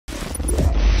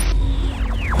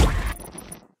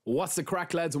What's the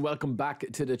crack, lads, and welcome back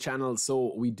to the channel.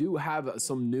 So we do have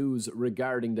some news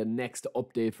regarding the next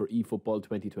update for eFootball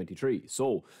 2023.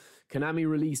 So Konami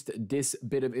released this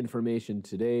bit of information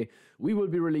today. We will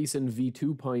be releasing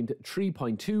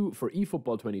V2.3.2 for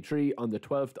eFootball 23 on the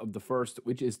 12th of the 1st,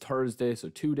 which is Thursday, so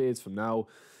 2 days from now.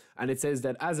 And it says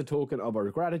that as a token of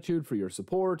our gratitude for your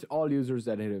support, all users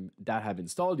that have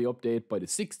installed the update by the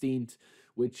 16th,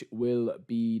 which will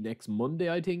be next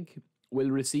Monday, I think, will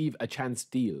receive a chance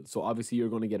deal. So obviously you're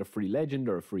going to get a free legend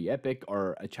or a free epic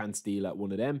or a chance deal at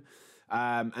one of them.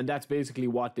 And that's basically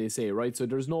what they say, right? So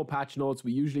there's no patch notes.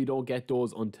 We usually don't get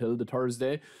those until the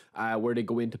Thursday, where they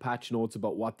go into patch notes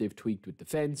about what they've tweaked with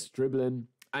defense, dribbling,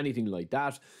 anything like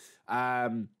that.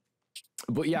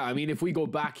 But yeah, I mean, if we go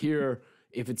back here,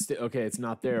 if it's okay, it's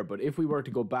not there. But if we were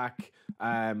to go back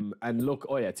and look,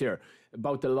 oh yeah, it's here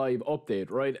about the live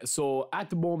update, right? So at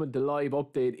the moment, the live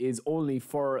update is only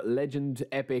for legend,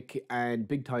 epic, and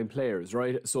big time players,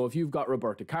 right? So if you've got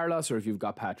Roberto Carlos or if you've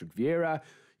got Patrick Vieira,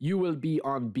 you will be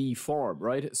on B form,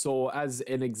 right? So as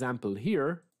an example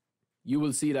here, you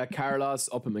will see that Carlos,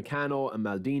 Upamecano, and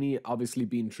Maldini, obviously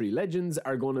being three legends,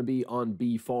 are going to be on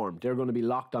B form. They're going to be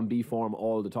locked on B form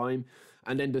all the time.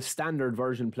 And then the standard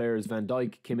version players, Van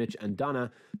Dijk, Kimmich, and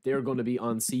Donna, they're going to be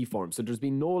on C form. So there's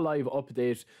been no live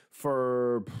update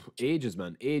for ages,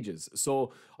 man, ages.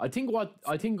 So I think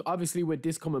obviously with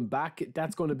this coming back,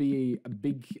 that's going to be a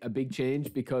big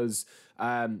change because,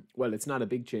 well, it's not a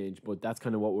big change, but that's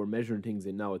kind of what we're measuring things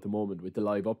in now at the moment with the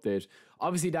live update.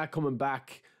 Obviously that coming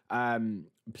back.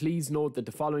 Please note that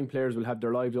the following players will have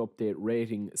their live update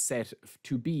rating set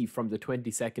to be from the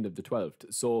 22nd of the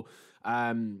 12th. So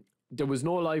there was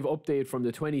no live update from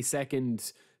the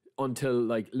 22nd until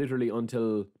literally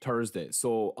until Thursday.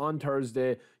 So on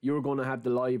Thursday, you're going to have the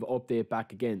live update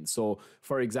back again. So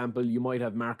for example, you might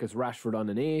have Marcus Rashford on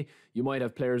an A. You might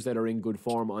have players that are in good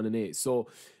form on an A. So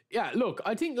yeah, look,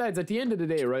 I think, lads, at the end of the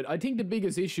day, right, I think the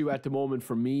biggest issue at the moment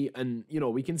for me, and, you know,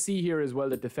 we can see here as well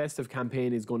that the festive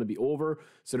campaign is going to be over.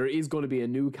 So there is going to be a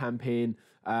new campaign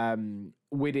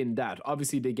within that.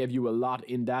 Obviously, they gave you a lot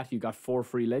in that. You got 4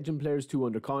 free legend players,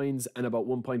 200 coins, and about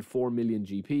 1.4 million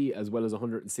GP, as well as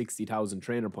 160,000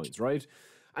 trainer points, right?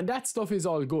 And that stuff is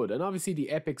all good. And obviously the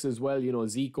epics as well, you know,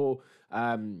 Zico,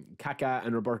 Kaká,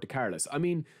 and Roberto Carlos. I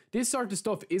mean, this sort of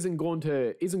stuff isn't going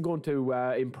to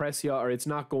impress you, or it's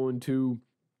not going to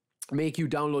make you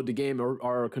download the game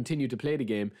or continue to play the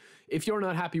game if you're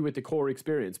not happy with the core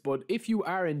experience. But if you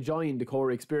are enjoying the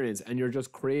core experience and you're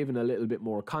just craving a little bit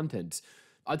more content,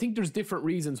 I think there's different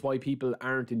reasons why people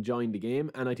aren't enjoying the game,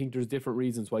 and I think there's different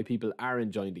reasons why people are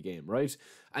enjoying the game, right?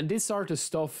 And this sort of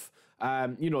stuff,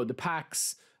 you know, the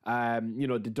packs, you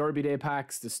know, the Derby Day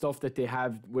packs, the stuff that they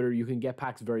have where you can get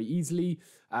packs very easily,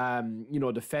 you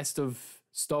know, the festive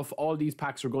stuff, all these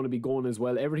packs are going to be going as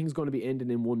well. Everything's going to be ending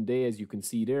in one day, as you can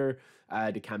see there.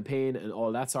 The campaign and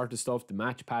all that sort of stuff. The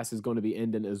match pass is going to be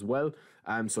ending as well.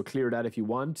 So clear that if you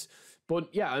want. But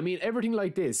yeah, I mean, everything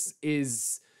like this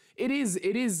is... It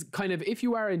is kind of, if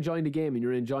you are enjoying the game and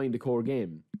you're enjoying the core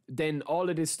game, then all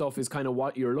of this stuff is kind of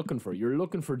what you're looking for. You're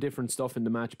looking for different stuff in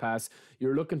the match pass.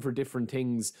 You're looking for different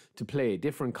things to play,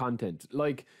 different content.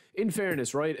 Like, in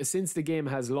fairness, right, since the game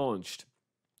has launched,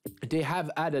 they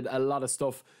have added a lot of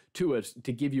stuff to it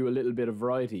to give you a little bit of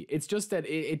variety. It's just that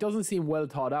it doesn't seem well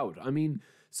thought out. I mean,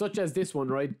 such as this one,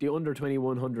 right, the under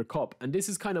 2100 cup. And this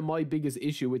is kind of my biggest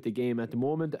issue with the game at the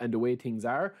moment and the way things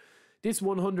are. This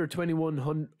under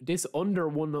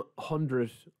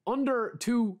 2,100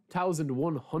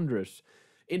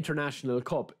 international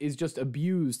cup is just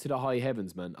abused to the high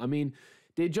heavens, man. I mean,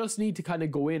 they just need to kind of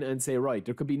go in and say, right,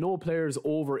 there could be no players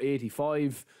over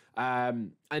 85,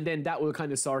 and then that will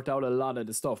kind of sort out a lot of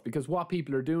the stuff, because what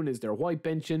people are doing is they're white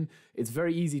benching. It's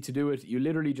very easy to do it. You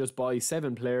literally just buy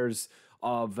 7 players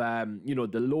of, you know,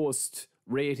 the lowest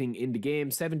rating in the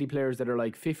game, 70 players that are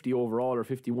like 50 overall or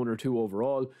 51 or 2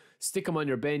 overall, stick them on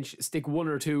your bench, stick 1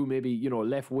 or 2, maybe, you know,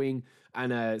 left wing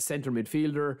and a centre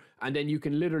midfielder, and then you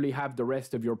can literally have the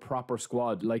rest of your proper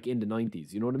squad like in the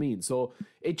 90s, you know what I mean? So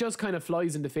it just kind of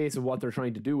flies in the face of what they're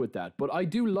trying to do with that. But I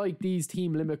do like these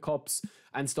team limit cups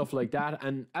and stuff like that.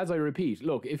 And as I repeat,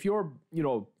 look, if you're, you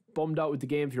know, bummed out with the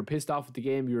game, if you're pissed off with the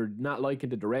game, you're not liking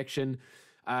the direction,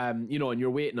 you know, and you're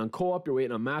waiting on co-op, you're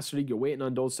waiting on Master League, you're waiting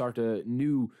on those sort of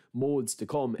new modes to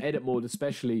come, edit mode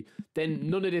especially, then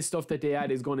none of this stuff that they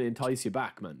add is going to entice you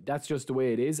back, man. That's just the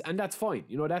way it is, and that's fine.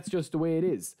 You know, that's just the way it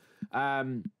is.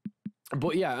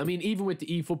 But yeah, I mean, even with the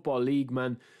eFootball League,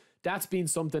 man, that's been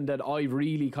something that I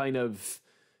really kind of,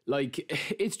 like,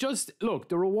 it's just, look,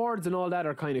 the rewards and all that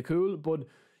are kind of cool, but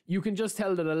you can just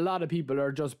tell that a lot of people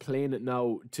are just playing it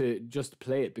now to just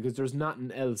play it because there's nothing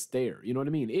else there. You know what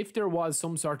I mean? If there was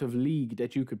some sort of league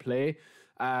that you could play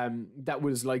that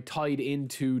was like tied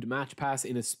into the match pass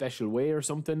in a special way or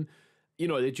something, you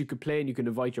know, that you could play and you can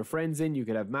invite your friends in, you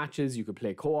could have matches, you could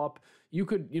play co-op, you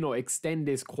could, you know, extend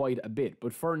this quite a bit.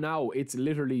 But for now, it's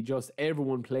literally just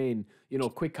everyone playing, you know,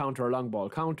 quick counter, long ball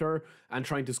counter, and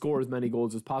trying to score as many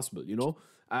goals as possible, you know?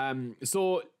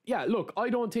 So, yeah, look, I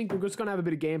don't think we're just going to have a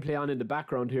bit of gameplay on in the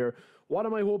background here. What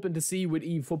am I hoping to see with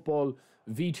eFootball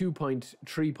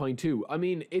V2.3.2? I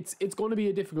mean, it's going to be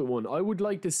a difficult one. I would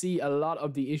like to see a lot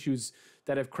of the issues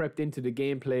that have crept into the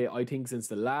gameplay, I think, since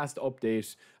the last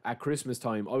update at Christmas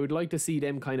time. I would like to see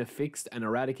them kind of fixed and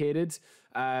eradicated.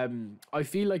 I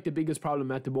feel like the biggest problem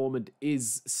at the moment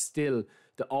is still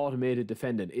the automated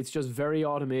defending. It's just very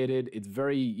automated. It's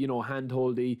very, you know,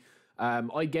 hand-holdy.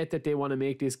 I get that they want to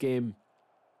make this game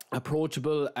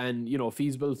approachable and, you know,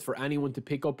 feasible for anyone to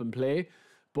pick up and play.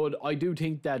 But I do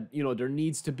think that, you know, there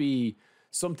needs to be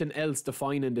something else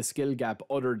defining the skill gap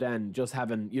other than just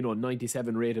having, you know,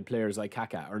 97 rated players like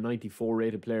Kaká or 94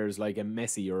 rated players like a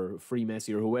Messi or Free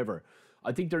Messi or whoever.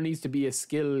 I think there needs to be a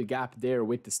skill gap there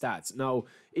with the stats. Now,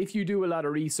 if you do a lot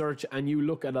of research and you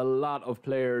look at a lot of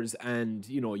players and,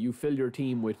 you know, you fill your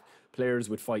team with players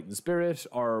with fighting spirit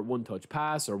or one-touch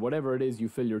pass or whatever it is you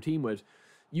fill your team with,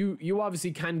 you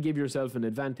obviously can give yourself an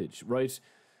advantage, right?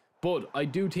 But I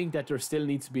do think that there still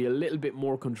needs to be a little bit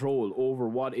more control over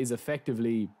what is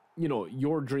effectively, you know,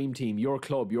 your dream team, your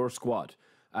club, your squad.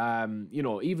 You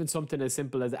know, even something as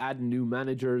simple as adding new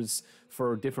managers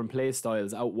for different play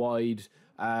styles out wide.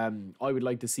 I would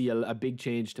like to see a big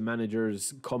change to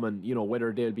managers coming, you know,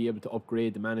 whether they'll be able to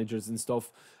upgrade the managers and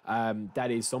stuff.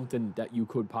 That is something that you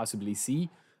could possibly see.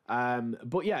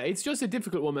 But yeah, it's just a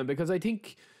difficult one, man, because I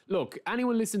think, look,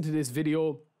 anyone listening to this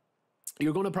video,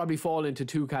 you're going to probably fall into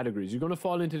two categories. You're going to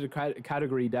fall into the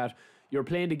category that you're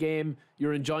playing the game,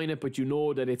 you're enjoying it, but you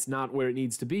know that it's not where it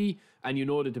needs to be, and you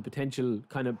know that the potential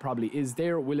kind of probably is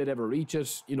there. Will it ever reach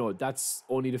it? You know, that's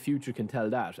only the future can tell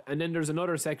that. And then there's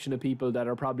another section of people that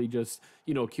are probably just,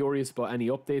 you know, curious about any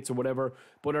updates or whatever,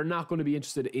 but are not going to be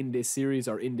interested in this series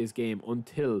or in this game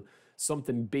until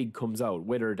something big comes out,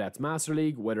 whether that's Master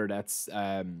League, whether that's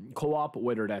co-op,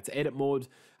 whether that's edit mode.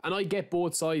 And I get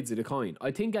both sides of the coin.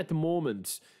 I think at the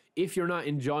moment, if you're not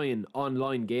enjoying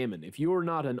online gaming, if you're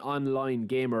not an online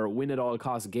gamer,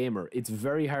 win-at-all-cost gamer, it's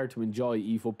very hard to enjoy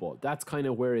eFootball. That's kind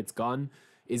of where it's gone,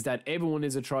 is that everyone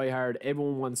is a tryhard,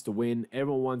 everyone wants to win,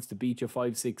 everyone wants to beat you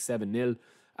 5, 6, 7-0.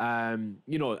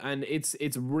 You know, and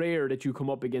it's rare that you come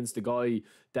up against a guy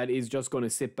that is just going to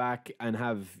sit back and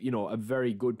have, you know, a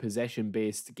very good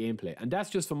possession-based gameplay. And that's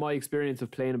just from my experience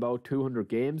of playing about 200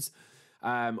 games.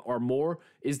 Or more,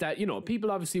 is that, you know, people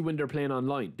obviously when they're playing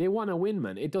online, they want to win,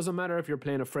 man. It doesn't matter if you're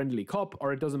playing a friendly cup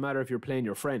or it doesn't matter if you're playing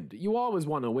your friend. You always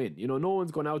want to win. You know, no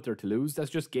one's going out there to lose. That's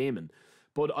just gaming.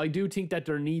 But I do think that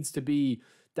there needs to be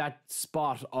that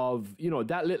spot of, you know,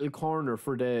 that little corner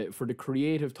for the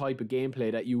creative type of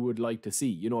gameplay that you would like to see.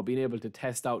 You know, being able to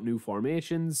test out new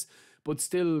formations, but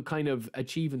still kind of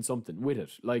achieving something with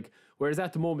it. Like, whereas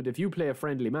at the moment, if you play a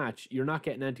friendly match, you're not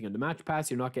getting anything on the match pass,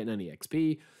 you're not getting any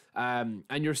XP,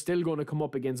 and you're still going to come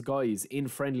up against guys in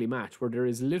friendly match where there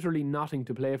is literally nothing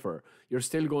to play for. You're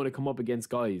still going to come up against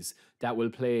guys that will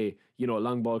play, you know,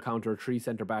 long ball counter, 3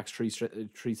 centre backs, 3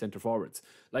 centre forwards.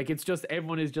 Like, it's just,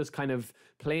 everyone is just kind of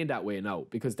playing that way now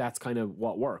because that's kind of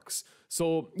what works.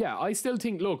 So yeah, I still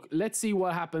think, look, let's see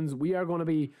what happens. We are going to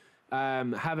be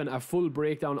having a full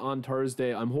breakdown on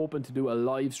Thursday. I'm hoping to do a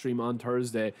live stream on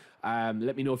Thursday.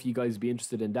 Let me know if you guys be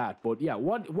interested in that. But yeah,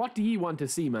 what do you want to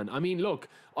see, man? I mean, look,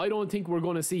 I don't think we're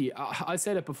going to see, I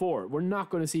said it before, we're not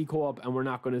going to see co-op and we're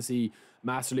not going to see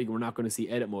Master League, we're not going to see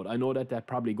edit mode. I know that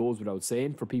probably goes without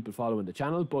saying for people following the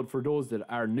channel, but for those that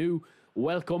are new,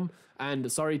 welcome, and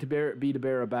sorry to be the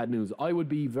bearer of bad news. I would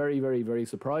be very, very, very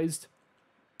surprised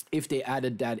if they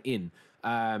added that in.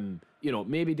 You know,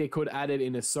 maybe they could add it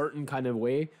in a certain kind of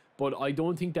way, but I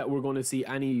don't think that we're going to see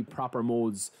any proper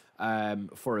modes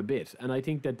for a bit. And I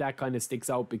think that kind of sticks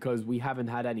out because we haven't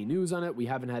had any news on it. We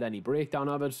haven't had any breakdown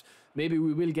of it. Maybe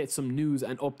we will get some news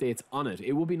and updates on it.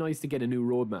 It would be nice to get a new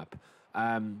roadmap.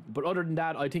 But other than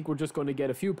that, I think we're just going to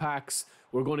get a few packs.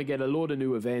 We're going to get a load of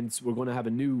new events. We're going to have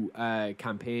a new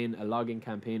campaign, a login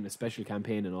campaign, a special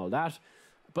campaign and all that.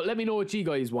 But let me know what you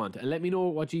guys want, and let me know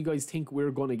what you guys think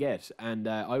we're going to get. And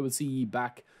I will see you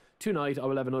back tonight. I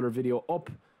will have another video up.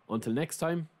 Until next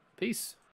time, peace.